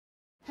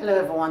Hello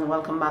everyone,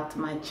 welcome back to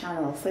my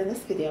channel. So in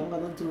this video I'm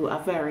going to do a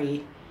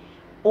very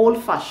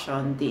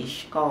old-fashioned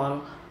dish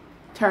called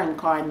turned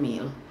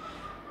cornmeal,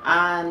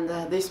 and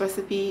this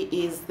recipe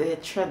is the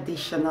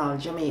traditional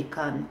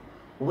Jamaican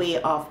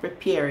way of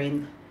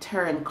preparing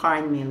turned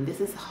cornmeal. This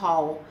is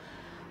how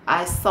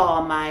I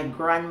saw my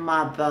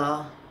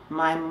grandmother,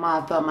 my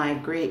mother, my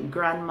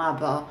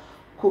great-grandmother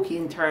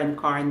cooking turned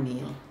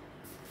cornmeal.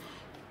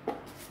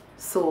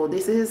 So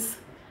this is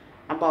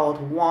about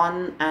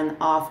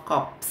 1.5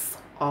 cups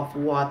of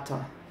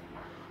water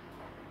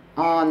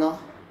on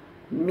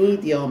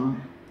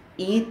medium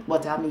heat,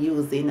 but I'm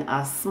using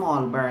a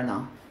small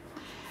burner.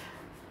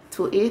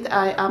 To it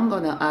I am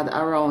gonna add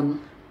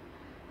around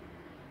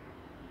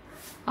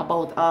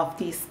about ½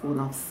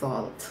 teaspoon of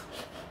salt.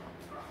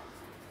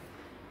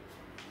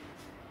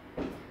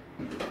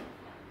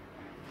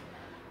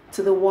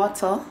 To the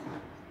water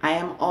I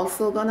am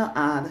also gonna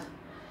add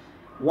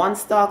 1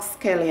 stalk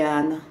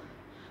scallion.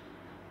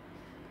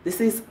 This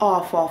is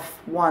half of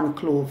 1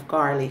 clove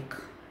garlic,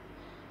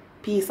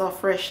 piece of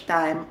fresh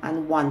thyme,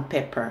 and 1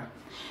 pepper.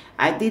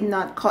 I did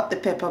not cut the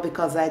pepper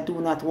because I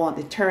do not want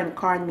the turned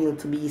cornmeal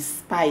to be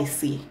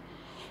spicy.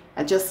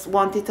 I just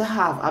wanted to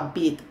have a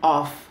bit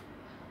of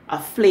a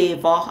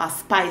flavor, a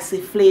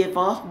spicy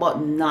flavor, but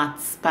not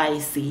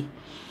spicy.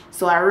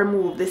 So I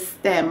remove the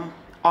stem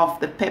of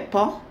the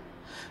pepper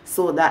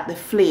so that the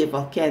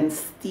flavor can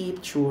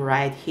steep through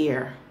right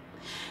here.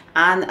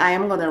 And I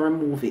am going to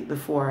remove it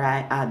before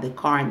I add the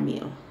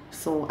cornmeal.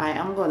 So I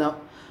am going to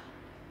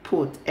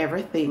put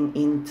everything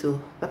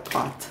into the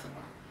pot.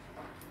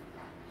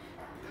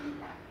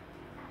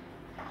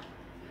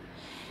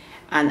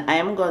 And I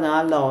am going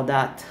to allow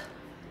that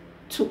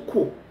to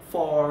cook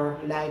for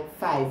like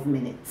 5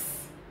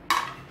 minutes.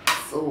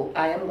 So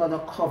I am going to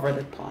cover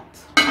the pot.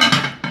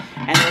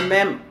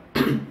 And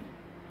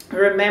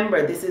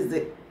remember, this is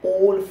the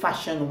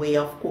old-fashioned way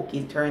of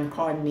cooking turned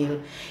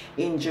cornmeal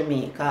in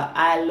Jamaica.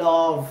 I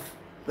love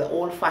the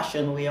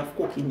old-fashioned way of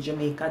cooking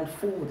Jamaican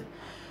food.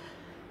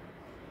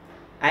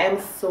 I am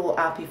so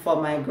happy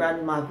for my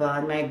grandmother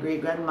and my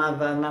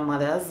great-grandmother and my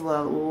mother as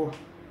well, who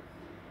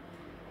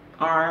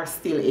are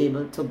still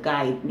able to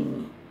guide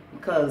me,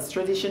 because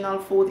traditional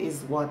food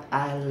is what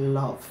I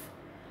love.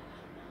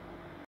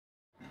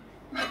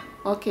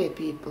 Okay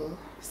people,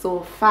 so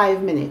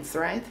 5 minutes,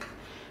 right?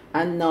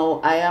 And now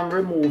I am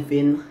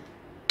removing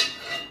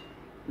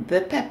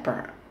the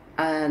pepper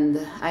and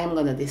I am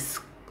gonna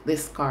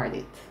discard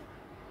it.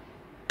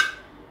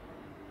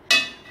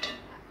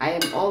 I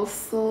am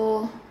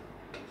also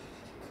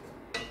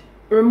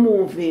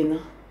removing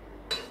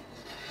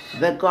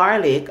the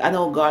garlic. I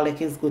know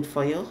garlic is good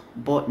for you,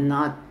 but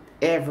not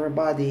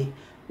everybody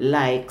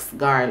likes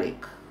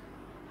garlic.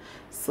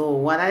 So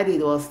what I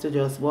did was to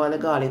just boil the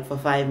garlic for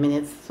 5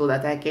 minutes so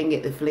that I can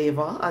get the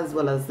flavor as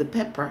well as the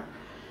pepper.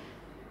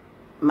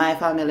 My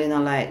family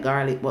don't like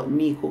garlic, but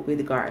me cook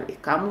with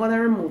garlic. I'm going to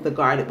remove the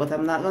garlic, but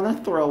I'm not going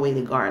to throw away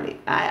the garlic.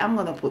 I am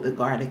going to put the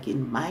garlic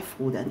in my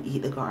food and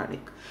eat the garlic.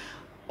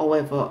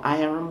 However, I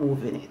am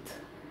removing it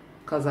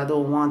because I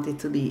don't want it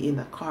to be in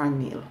the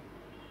cornmeal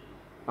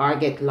or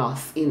get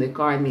lost in the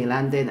cornmeal,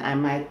 and then I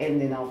might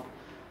end up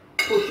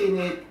putting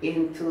it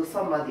into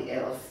somebody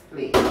else's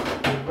plate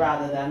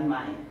rather than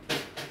mine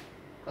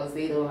because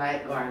they don't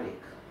like garlic.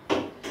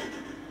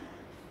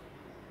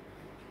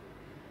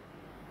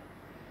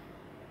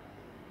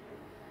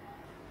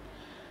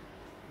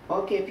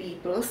 Okay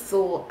people,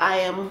 so I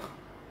am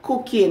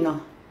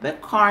cooking the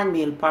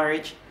cornmeal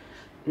porridge,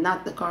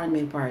 not the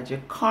cornmeal porridge, the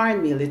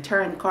cornmeal, the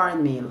turned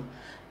cornmeal,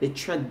 the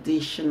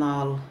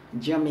traditional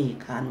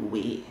Jamaican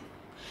way.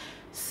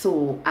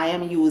 So I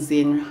am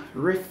using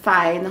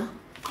refined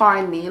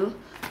cornmeal.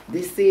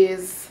 This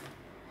is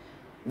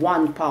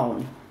 1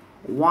 pound.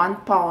 1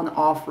 pound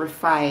of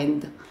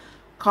refined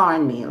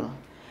cornmeal.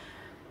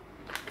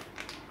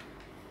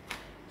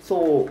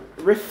 So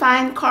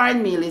refined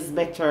cornmeal is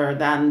better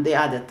than the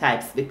other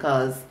types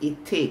because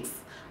it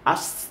takes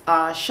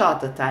a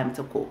shorter time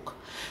to cook.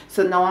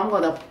 So now I'm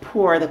going to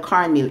pour the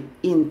cornmeal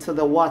into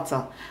the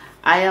water.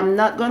 I am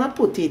not going to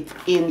put it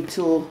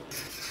into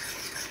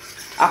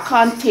a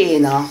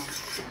container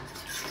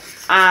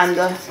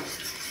and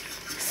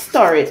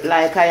stir it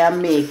like I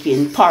am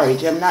making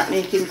porridge. I'm not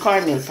making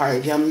cornmeal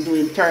porridge. I'm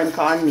doing turned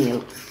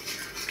cornmeal,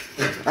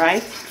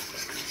 right?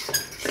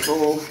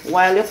 So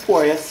while you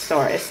pour, you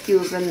stir.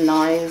 Excuse the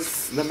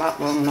noise, the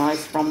background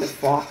noise from the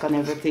fork and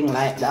everything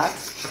like that.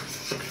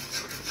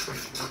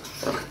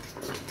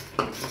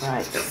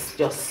 Right,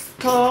 just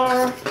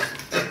stir.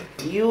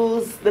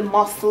 Use the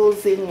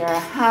muscles in your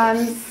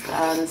hands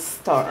and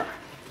stir.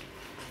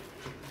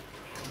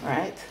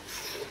 Right.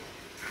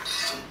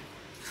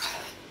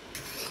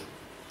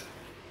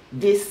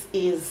 This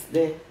is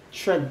the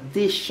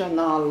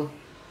traditional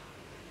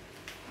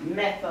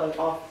method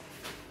of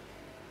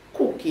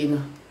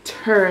cooking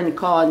turned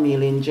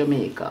cornmeal in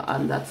Jamaica,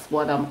 and that's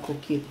what I'm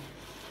cooking,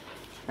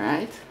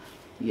 right?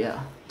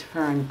 Yeah,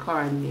 turned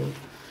cornmeal,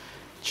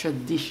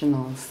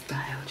 traditional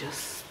style.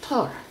 Just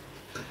stir.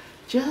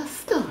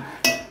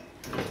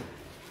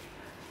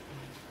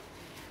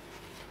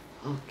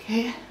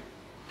 Okay.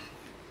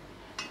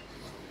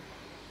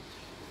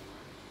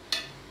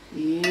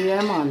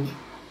 Yeah, man.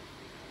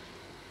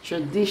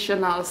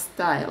 Traditional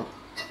style.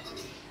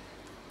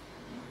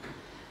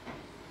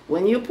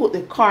 When you put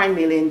the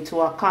cornmeal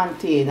into a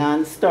container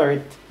and stir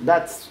it,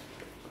 that's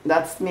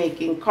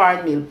making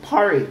cornmeal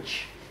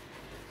porridge.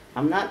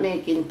 I'm not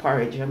making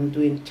porridge, I'm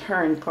doing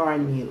turned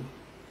cornmeal.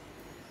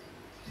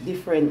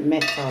 Different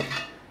method.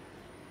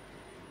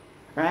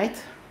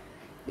 Right?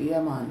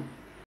 Yeah, man.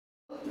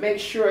 Make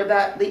sure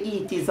that the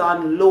heat is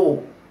on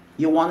low.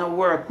 You want to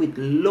work with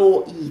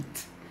low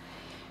heat.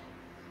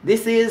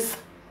 This is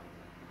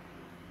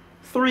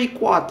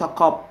 3/4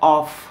 cup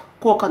of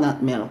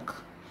coconut milk.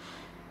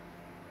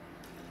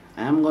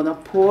 I'm gonna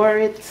pour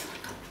it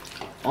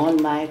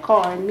on my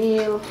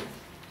cornmeal.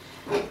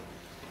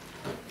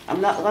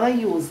 I'm not gonna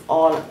use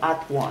all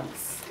at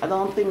once. I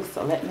don't think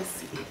so. Let me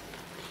see.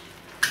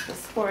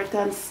 Just pour it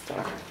and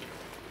stir.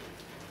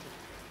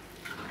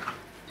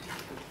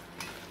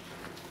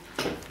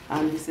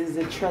 And this is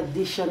the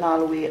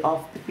traditional way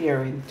of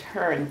preparing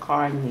turned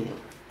cornmeal.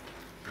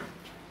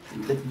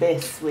 The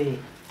best way.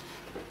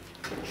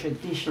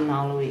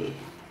 Traditional way.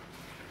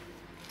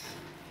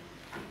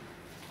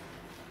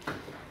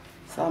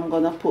 So I'm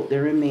gonna pour the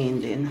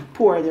remaining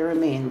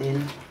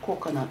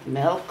coconut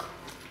milk.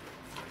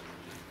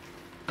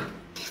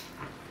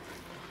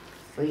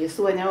 So you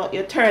see when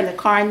you turn the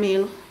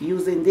cornmeal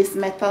using this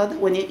method,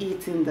 when you're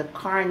eating the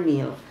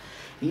cornmeal,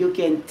 you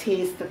can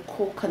taste the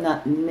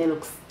coconut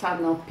milk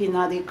stand up in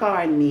the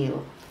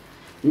cornmeal.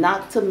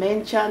 Not to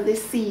mention the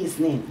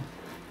seasoning.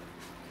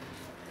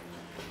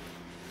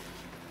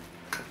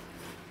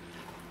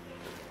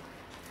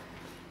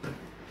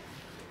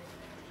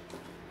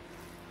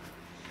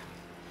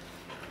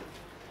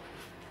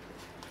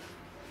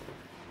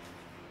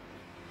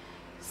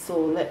 So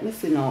let me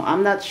see now.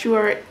 I'm not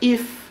sure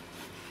if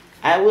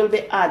I will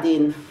be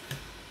adding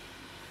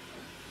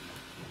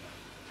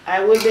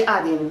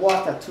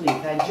water to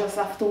it. I just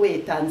have to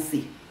wait and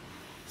see.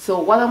 So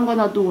what I'm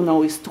gonna do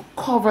now is to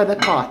cover the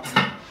pot.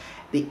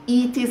 The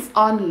heat is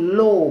on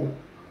low.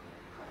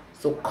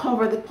 So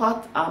cover the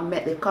pot and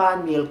make the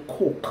cornmeal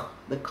cook.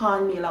 The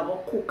cornmeal I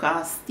will cook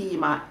and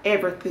steam and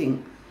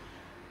everything.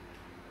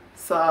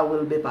 So I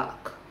will be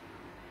back.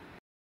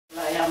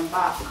 I am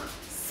back.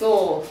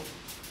 So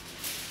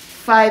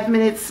 5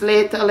 minutes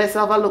later, let's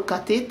have a look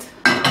at it.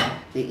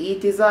 The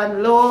heat is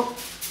on low.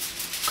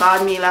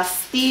 Cornmeal a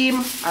steam,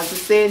 as we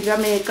say in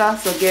Jamaica.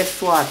 So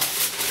guess what?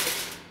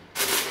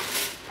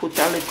 Put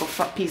a little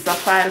piece of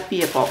file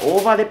paper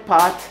over the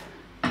pot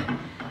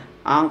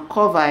and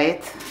cover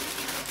it.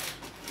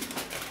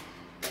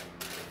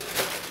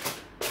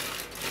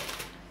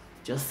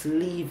 Just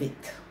leave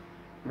it,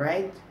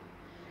 right?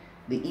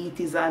 The heat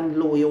is on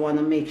low. You want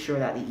to make sure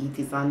that the heat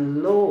is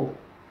on low.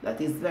 That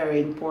is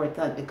very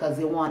important because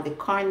you want the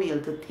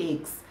cornmeal to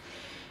take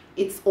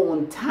its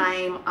own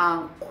time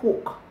and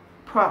cook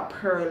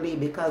properly,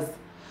 because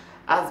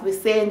as we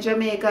say in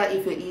Jamaica,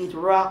 if you eat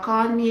raw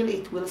cornmeal,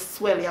 it will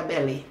swell your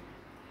belly.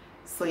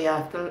 So you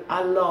have to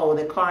allow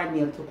the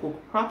cornmeal to cook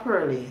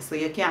properly. So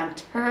you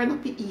can't turn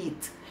up the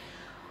heat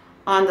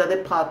under the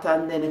pot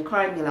and then the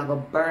cornmeal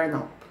will burn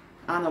up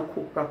and not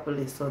cook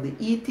properly. So the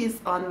heat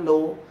is on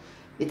low.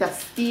 It has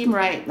steam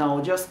right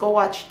now. Just go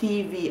watch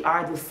TV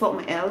or do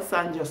something else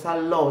and just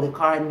allow the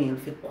cornmeal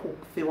to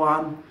cook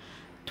for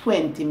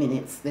 20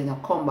 minutes. Then you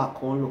come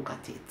back and look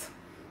at it.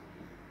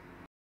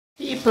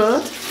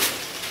 People,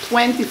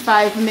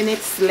 25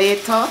 minutes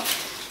later,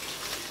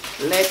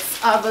 let's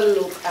have a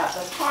look at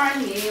the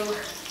cornmeal.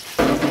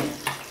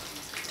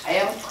 I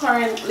am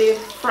currently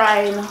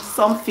frying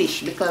some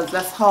fish because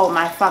that's how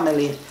my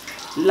family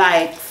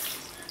likes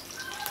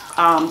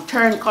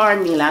turned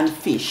cornmeal and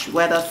fish,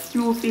 whether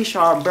stew fish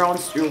or brown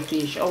stew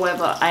fish.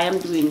 However, I am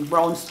doing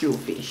brown stew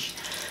fish.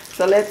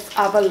 So let's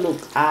have a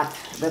look at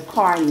the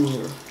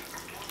cornmeal.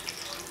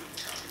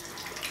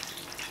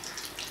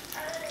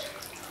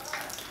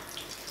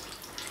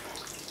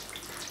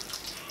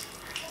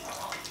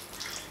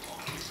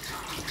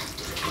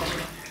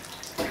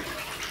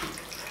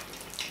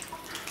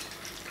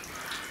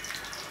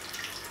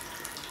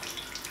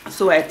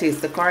 So I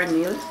taste the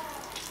cornmeal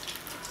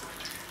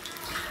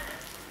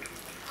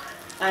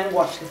and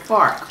watch the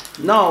fork.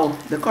 Now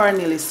the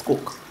cornmeal is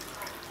cooked.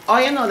 Oh,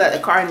 you know that the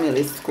cornmeal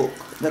is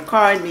cooked. The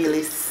cornmeal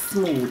is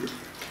smooth.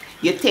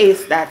 You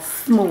taste that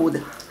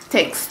smooth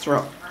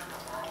texture.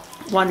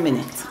 1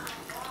 minute.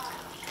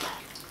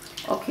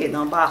 Okay,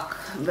 now back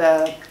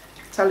the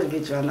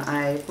television.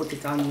 I put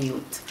it on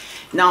mute.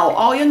 Now,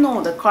 how you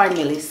know the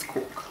cornmeal is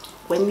cooked?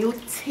 When you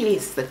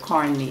taste the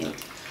cornmeal,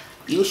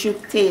 you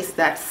should taste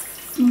that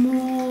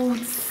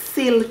smooth,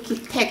 silky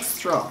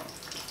texture.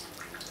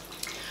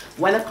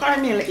 When the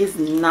cornmeal is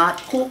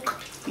not cooked,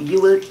 you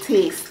will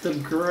taste the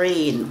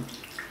grain.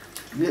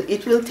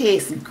 It will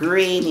taste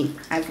grainy,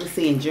 as we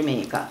say in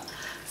Jamaica.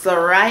 So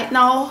right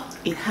now,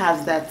 it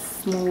has that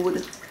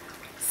smooth,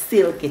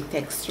 silky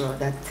texture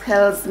that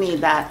tells me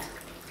that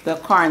the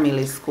cornmeal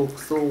is cooked.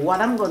 So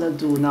what I'm going to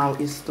do now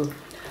is to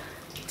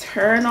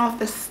turn off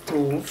the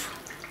stove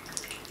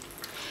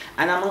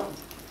And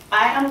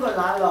I am gonna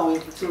allow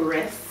it to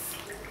rest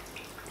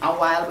a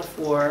while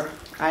before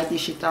I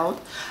dish it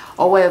out.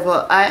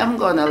 However, I am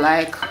gonna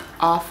like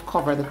half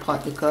cover the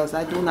pot because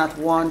I do not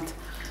want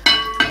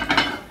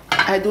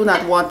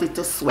it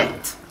to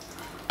sweat.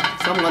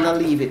 So I'm gonna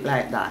leave it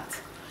like that.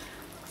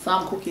 So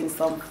I'm cooking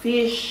some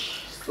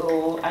fish,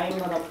 so I'm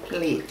gonna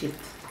plate it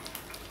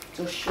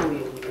to show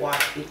you what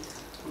it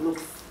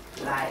looks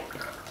like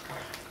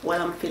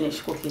when I'm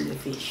finished cooking the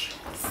fish.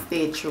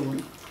 Stay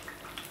tuned.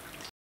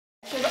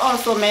 I should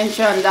also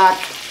mention that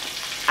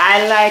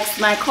I like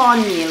my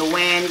cornmeal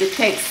when the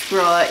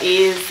texture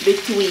is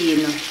between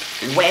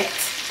wet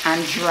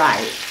and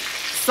dry.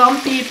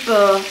 Some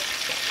people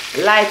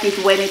like it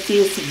when it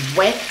is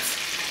wet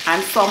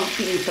and some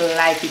people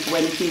like it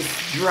when it is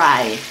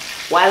dry.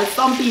 While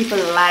some people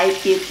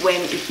like it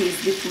when it is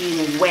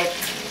between wet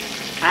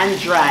and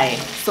dry.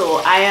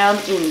 So I am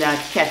in that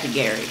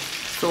category.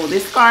 So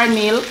this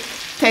cornmeal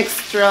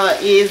texture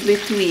is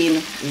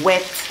between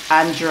wet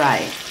and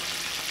dry.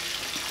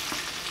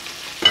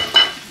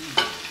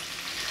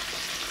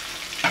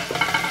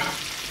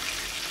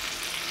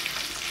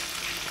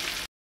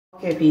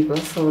 Okay people,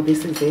 so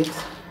this is it.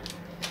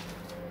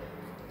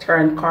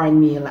 Turned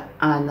cornmeal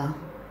and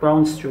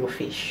brown stew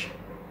fish.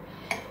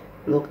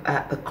 Look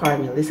at the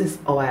cornmeal. This is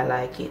how I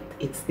like it.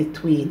 It's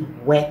between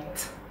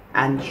wet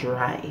and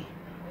dry.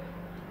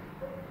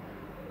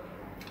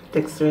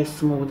 Texture is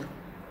smooth.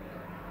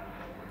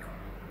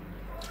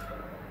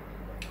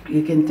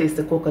 You can taste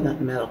the coconut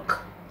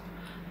milk.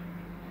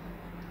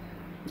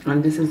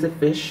 And this is the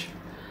fish.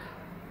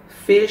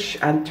 Fish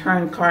and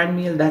turned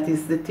cornmeal, that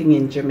is the thing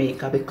in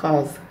Jamaica,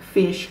 because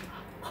fish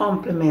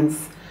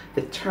complements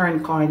the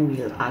turned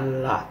cornmeal a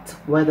lot,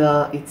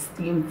 whether it's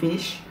steamed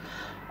fish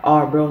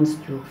or brown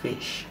stew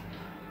fish.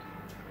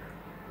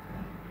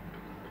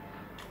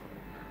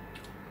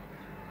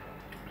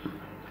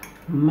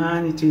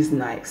 Man, it is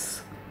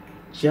nice,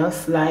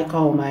 just like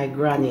how my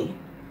granny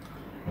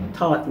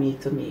taught me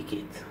to make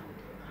it.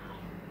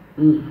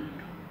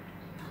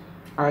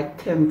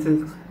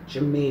 Authentic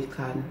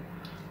Jamaican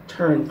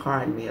turned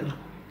cornmeal.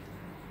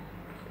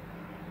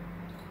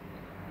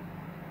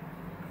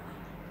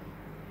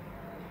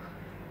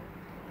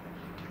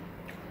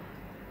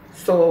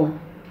 So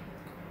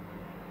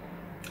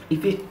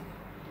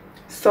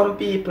some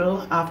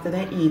people after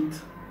they eat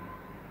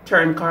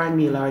turned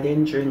cornmeal or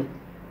then drink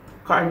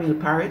cornmeal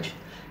porridge,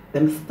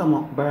 them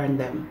stomach burn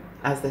them,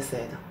 as they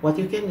said. What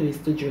you can do is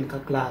to drink a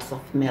glass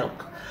of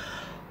milk.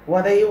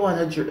 Whether you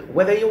want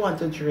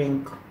to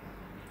drink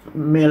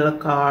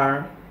milk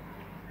or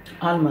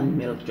almond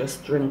milk,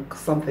 just drink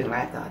something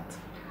like that.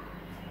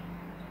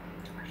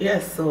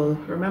 Yes, so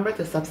remember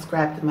to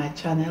subscribe to my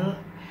channel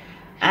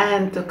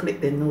and to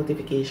click the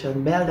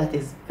notification bell. That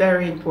is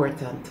very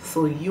important,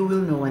 so you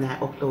will know when I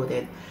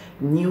uploaded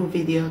new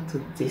video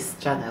to this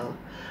channel.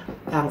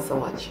 Thanks for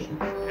watching.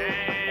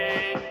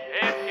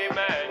 Hey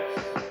man,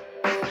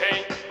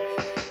 hey,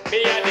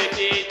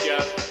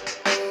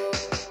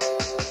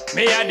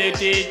 me a the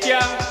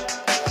teacher,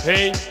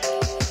 hey,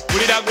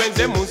 ulida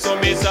gwenze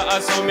musomesa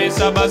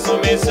asomesa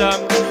basomesa,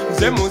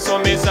 ze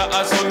musomesa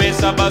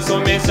asomesa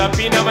basomesa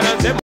pina mana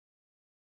ze